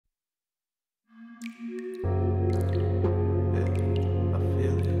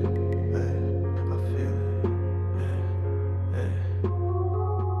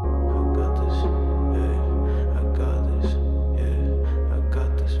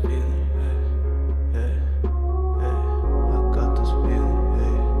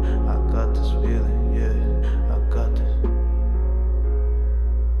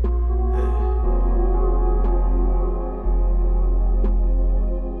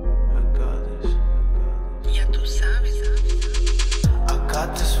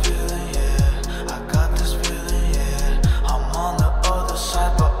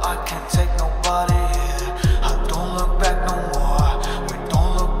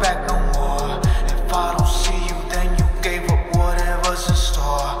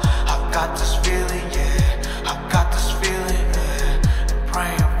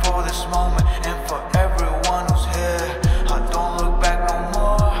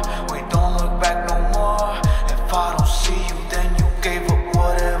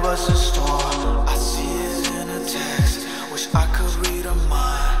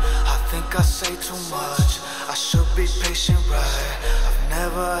I say too much, I should be patient, right? I've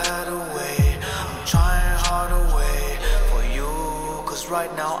never had a way, I'm trying hard to wait for you. Cause right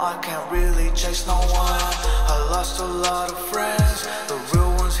now I can't really chase no one. I lost a lot of friends, the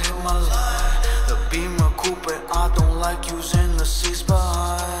real ones hit my line. The Beamer coupe, I don't like using the seats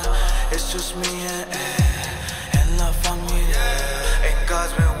behind. It's just me and la familia. And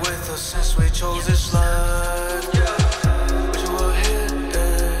God's been with us since we chose this life. But you were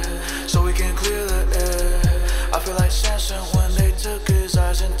here, so we can clear the air. I feel like Samson when they took his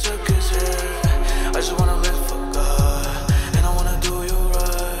eyes and took his hair. I just wanna live for God, and I wanna do you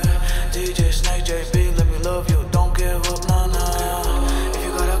right. DJ Snake, JB, let me love you, don't give up, nah, nah. If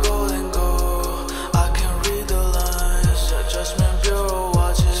you gotta go, then go. I can read the lines, Adjustment Bureau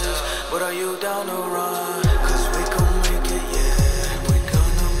watches. But are you down to run? Cause we gon' make it, yeah. We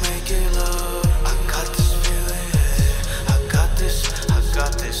gonna make it, love. I got this feeling, yeah. I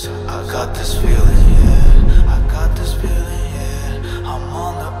got this feeling, yeah. I got this feeling, yeah. I'm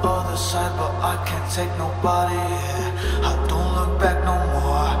on the other side, but I can't take nobody, yeah. I don't look back no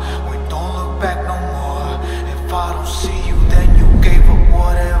more. We don't look back no more. If I don't see you, then you gave up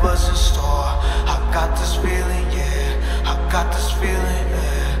whatever's in store. I got this feeling, yeah. I got this feeling, yeah.